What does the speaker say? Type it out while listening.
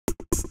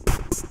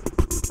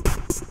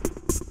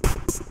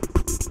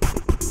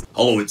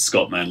Hello, it's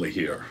Scott Manley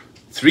here.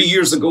 3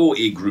 years ago,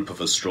 a group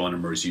of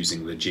astronomers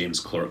using the James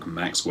Clerk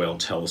Maxwell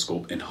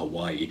telescope in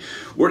Hawaii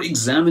were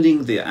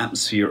examining the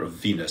atmosphere of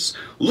Venus,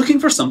 looking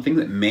for something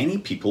that many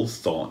people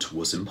thought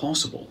was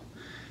impossible.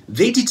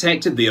 They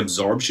detected the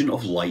absorption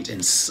of light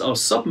in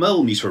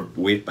sub-millimeter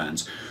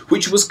wavebands,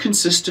 which was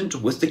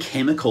consistent with the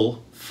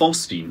chemical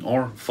phosphine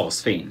or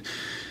phosphine.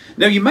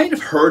 Now, you might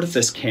have heard of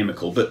this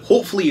chemical, but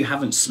hopefully you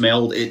haven't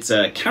smelled its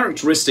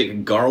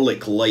characteristic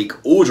garlic-like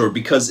odour,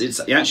 because it's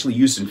actually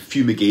used in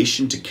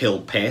fumigation to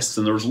kill pests,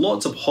 and there's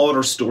lots of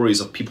horror stories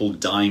of people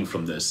dying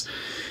from this.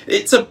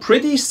 It's a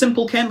pretty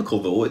simple chemical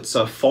though. It's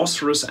a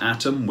phosphorus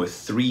atom with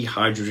 3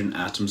 hydrogen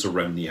atoms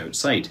around the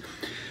outside.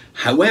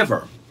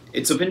 However,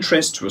 it's of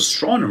interest to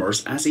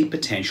astronomers as a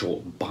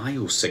potential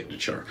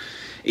biosignature.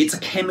 It's a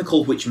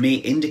chemical which may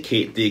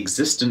indicate the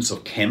existence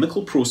of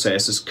chemical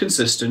processes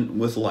consistent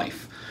with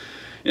life.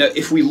 Now,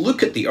 if we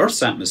look at the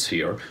Earth's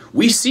atmosphere,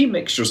 we see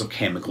mixtures of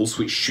chemicals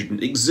which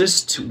shouldn't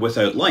exist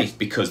without life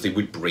because they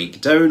would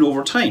break down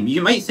over time.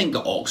 You might think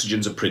that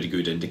oxygen's a pretty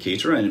good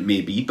indicator, and it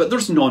may be, but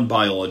there's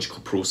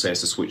non-biological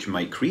processes which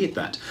might create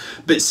that.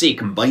 But say,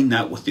 combine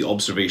that with the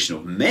observation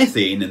of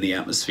methane in the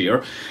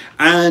atmosphere,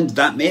 and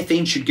that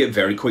methane should get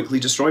very quickly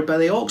destroyed by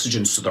the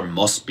oxygen, so there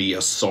must be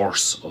a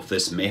source of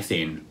this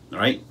methane,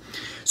 right?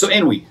 So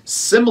anyway,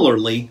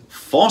 similarly,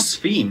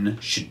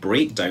 phosphine should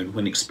break down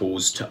when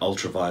exposed to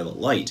ultraviolet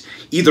light,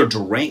 either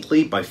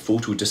directly by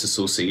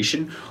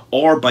photodissociation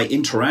or by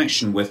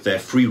interaction with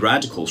free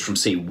radicals from,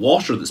 say,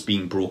 water that's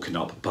being broken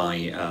up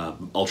by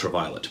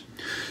ultraviolet.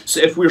 So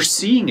if we're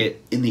seeing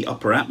it in the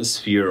upper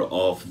atmosphere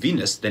of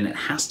Venus, then it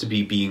has to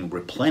be being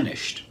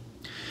replenished.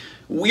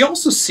 We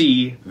also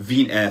see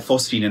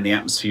phosphine in the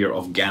atmosphere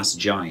of gas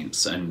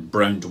giants and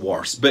brown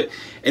dwarfs, but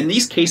in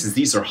these cases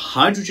these are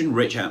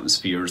hydrogen-rich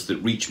atmospheres that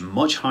reach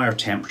much higher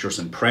temperatures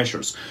and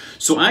pressures,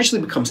 so it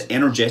actually becomes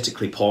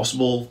energetically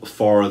possible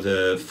for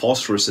the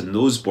phosphorus in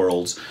those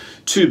worlds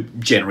to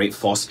generate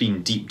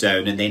phosphine deep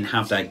down and then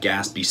have that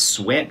gas be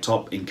swept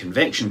up in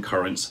convection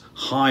currents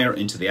higher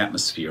into the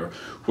atmosphere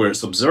where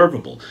it's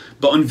observable.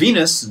 But on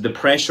Venus, the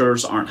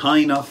pressures aren't high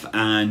enough,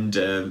 and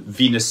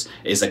Venus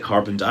is a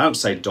carbon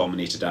dioxide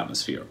dominated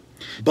atmosphere.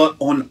 But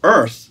on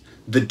Earth,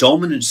 the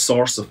dominant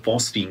source of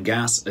phosphine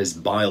gas is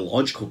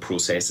biological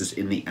processes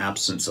in the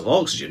absence of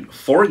oxygen.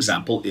 For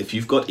example, if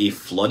you've got a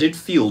flooded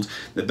field,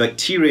 the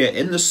bacteria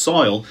in the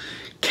soil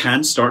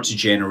can start to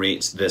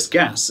generate this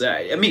gas.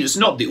 I mean, it's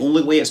not the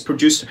only way it's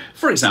produced.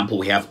 For example,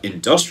 we have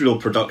industrial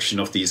production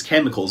of these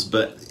chemicals,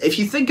 but if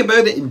you think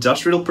about it,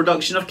 industrial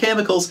production of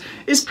chemicals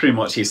is pretty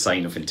much a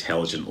sign of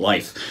intelligent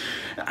life.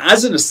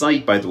 As an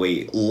aside, by the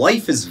way,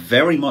 life is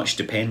very much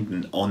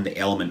dependent on the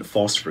element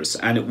phosphorus,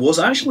 and it was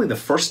actually the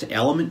first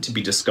element to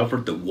be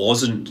discovered that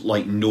wasn't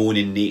known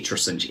in nature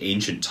since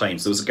ancient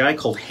times. There was a guy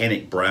called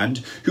Henrik Brand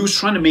who was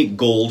trying to make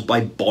gold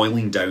by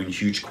boiling down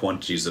huge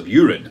quantities of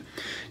urine.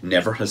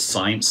 Never has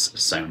science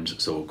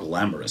sounded so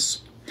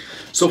glamorous.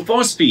 So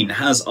phosphine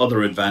has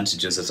other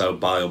advantages as a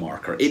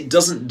biomarker. It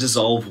doesn't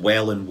dissolve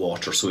well in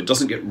water, so it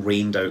doesn't get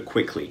rained out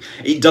quickly.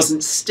 It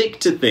doesn't stick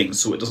to things,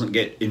 so it doesn't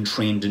get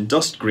entrained in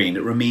dust grain.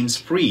 It remains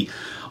free.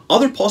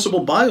 Other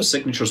possible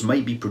biosignatures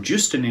might be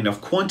produced in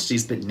enough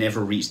quantities but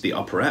never reach the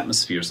upper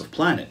atmospheres of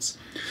planets.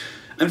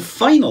 And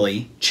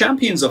finally,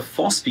 champions of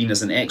phosphine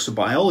as an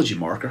exobiology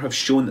marker have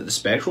shown that the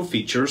spectral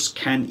features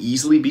can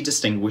easily be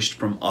distinguished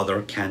from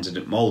other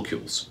candidate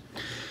molecules.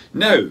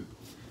 Now,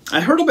 I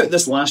heard about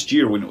this last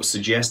year when it was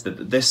suggested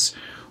that this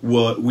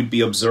would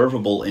be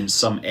observable in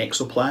some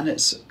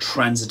exoplanets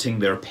transiting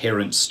their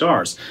parent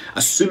stars,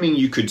 assuming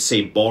you could,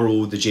 say,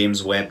 borrow the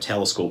James Webb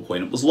telescope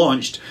when it was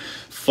launched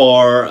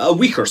for a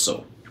week or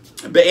so.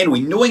 But anyway,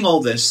 knowing all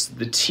this,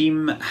 the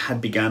team had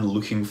begun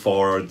looking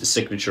for the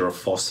signature of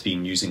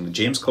phosphine using the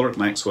James Clerk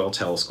Maxwell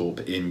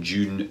telescope in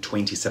June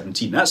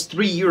 2017. That's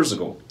 3 years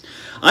ago.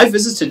 I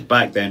visited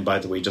back then, by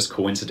the way, just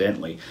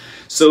coincidentally.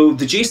 So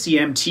the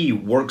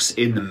JCMT works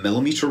in the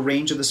millimeter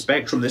range of the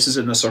spectrum. This is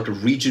in a sort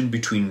of region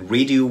between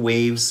radio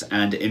waves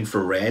and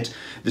infrared.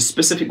 The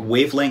specific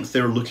wavelength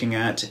they're looking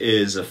at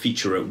is a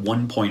feature at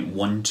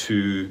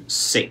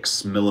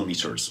 1.126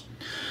 millimeters.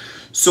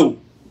 So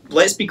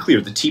let's be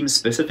clear, the team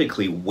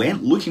specifically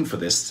went looking for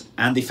this,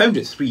 and they found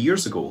it 3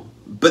 years ago.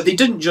 But they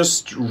didn't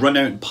just run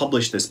out and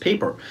publish this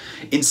paper.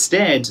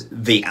 Instead,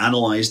 they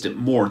analysed it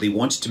more. They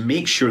wanted to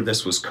make sure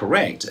this was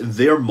correct.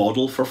 Their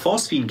model for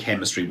phosphine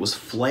chemistry was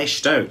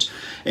fleshed out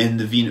in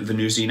the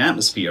Venusian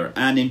atmosphere,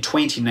 and in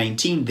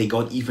 2019 they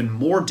got even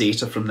more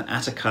data from the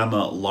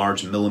Atacama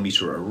Large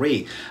Millimeter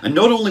Array. And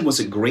not only was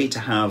it great to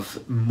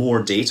have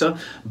more data,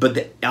 but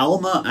the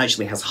ALMA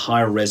actually has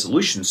higher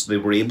resolution, so they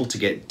were able to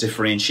get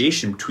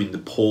differentiation between the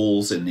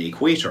poles and the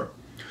equator.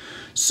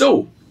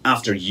 So,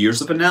 after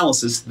years of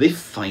analysis, they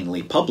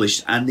finally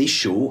published, and they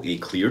show a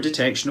clear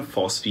detection of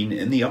phosphine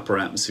in the upper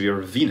atmosphere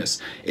of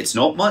Venus. It's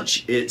not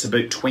much, it's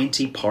about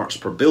 20 parts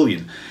per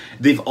billion.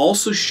 They've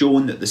also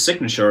shown that the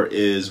signature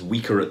is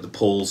weaker at the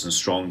poles and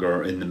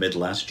stronger in the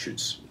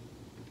mid-latitudes.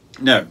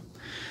 Now,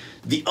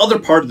 The other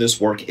part of this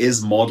work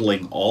is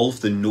modelling all of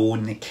the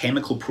known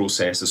chemical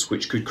processes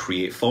which could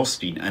create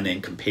phosphine and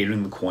then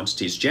comparing the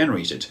quantities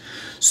generated.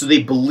 So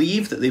they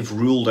believe that they've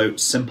ruled out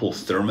simple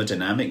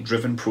thermodynamic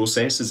driven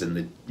processes in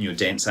the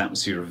dense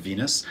atmosphere of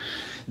Venus.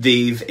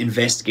 They've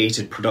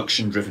investigated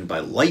production driven by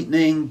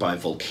lightning, by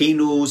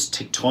volcanoes,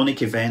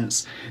 tectonic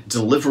events,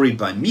 delivery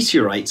by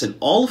meteorites, and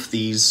all of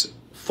these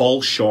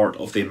fall short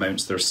of the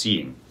amounts they're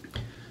seeing.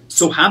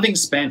 So having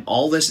spent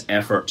all this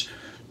effort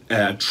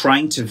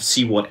trying to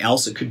see what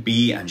else it could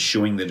be and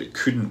showing that it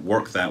couldn't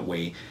work that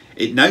way,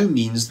 it now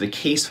means the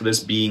case for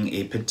this being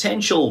a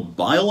potential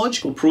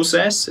biological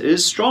process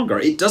is stronger.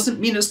 It doesn't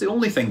mean it's the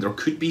only thing. There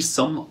could be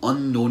some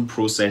unknown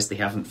process they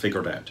haven't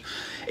figured out.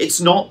 It's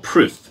not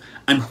proof.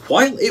 And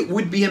while it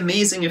would be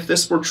amazing if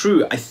this were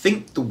true, I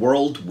think the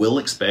world will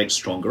expect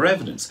stronger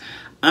evidence.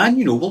 And,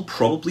 we'll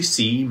probably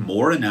see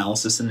more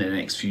analysis in the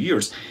next few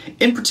years.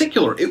 In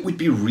particular, it would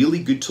be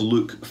really good to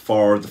look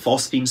for the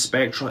phosphine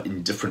spectra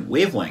in different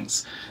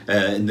wavelengths,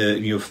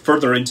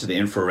 further into the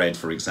infrared,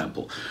 for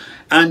example.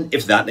 And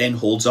if that then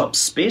holds up,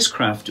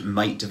 spacecraft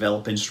might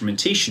develop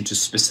instrumentation to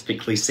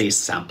specifically, say,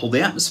 sample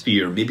the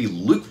atmosphere, maybe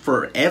look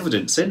for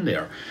evidence in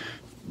there.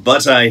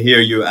 But I hear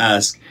you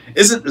ask,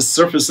 isn't the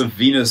surface of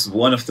Venus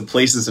one of the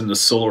places in the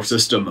solar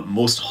system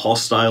most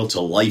hostile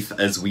to life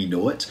as we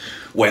know it?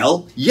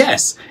 Well,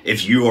 yes.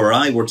 If you or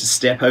I were to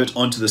step out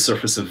onto the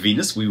surface of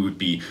Venus, we would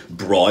be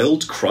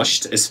broiled,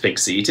 crushed,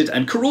 asphyxiated,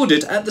 and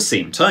corroded at the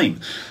same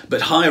time.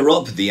 But higher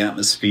up the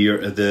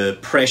atmosphere, the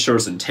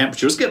pressures and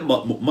temperatures get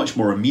much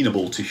more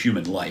amenable to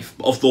human life.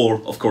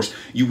 Although, of course,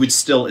 you would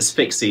still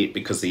asphyxiate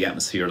because the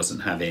atmosphere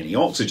doesn't have any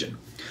oxygen.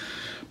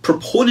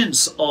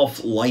 Proponents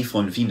of life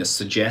on Venus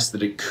suggest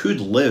that it could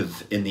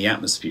live in the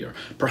atmosphere,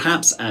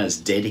 perhaps as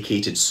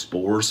dedicated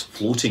spores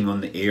floating on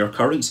the air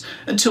currents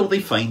until they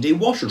find a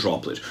water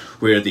droplet,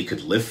 where they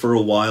could live for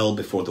a while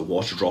before the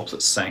water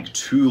droplet sank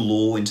too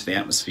low into the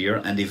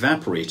atmosphere and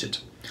evaporated.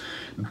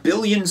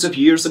 Billions of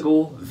years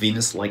ago,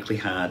 Venus likely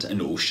had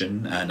an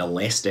ocean and a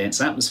less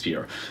dense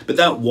atmosphere, but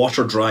that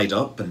water dried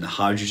up and the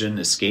hydrogen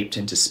escaped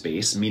into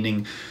space,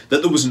 meaning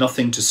that there was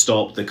nothing to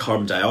stop the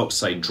carbon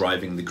dioxide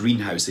driving the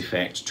greenhouse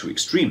effect to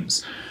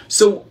extremes.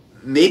 So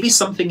maybe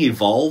something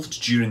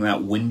evolved during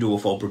that window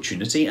of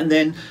opportunity and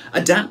then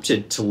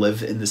adapted to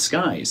live in the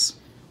skies.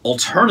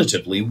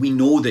 Alternatively, we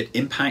know that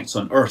impacts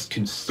on Earth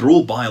can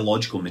throw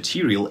biological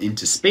material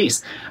into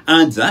space,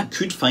 and that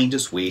could find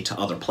its way to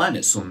other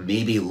planets, so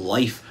maybe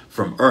life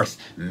from Earth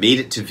made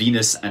it to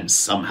Venus and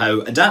somehow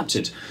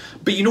adapted.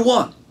 But you know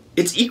what?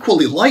 It's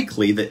equally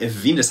likely that if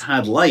Venus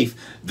had life,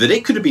 that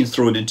it could have been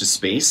thrown into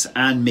space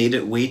and made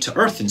its way to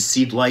Earth and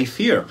seed life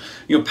here.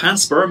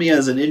 Panspermia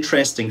is an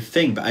interesting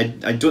thing, but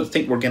I don't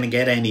think we're going to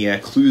get any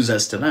clues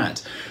as to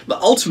that.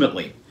 But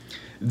ultimately,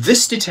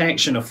 this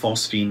detection of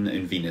phosphine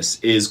in Venus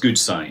is good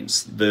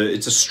science.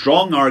 It's a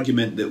strong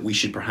argument that we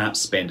should perhaps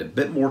spend a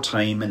bit more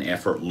time and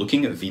effort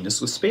looking at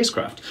Venus with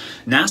spacecraft.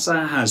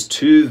 NASA has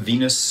 2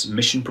 Venus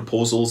mission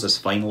proposals as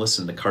finalists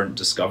in the current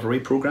Discovery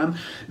program.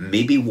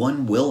 Maybe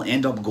one will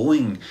end up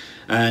going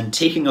and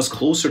taking us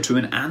closer to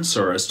an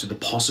answer as to the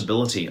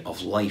possibility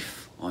of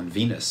life on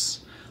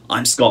Venus.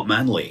 I'm Scott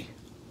Manley.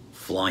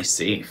 Fly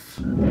safe.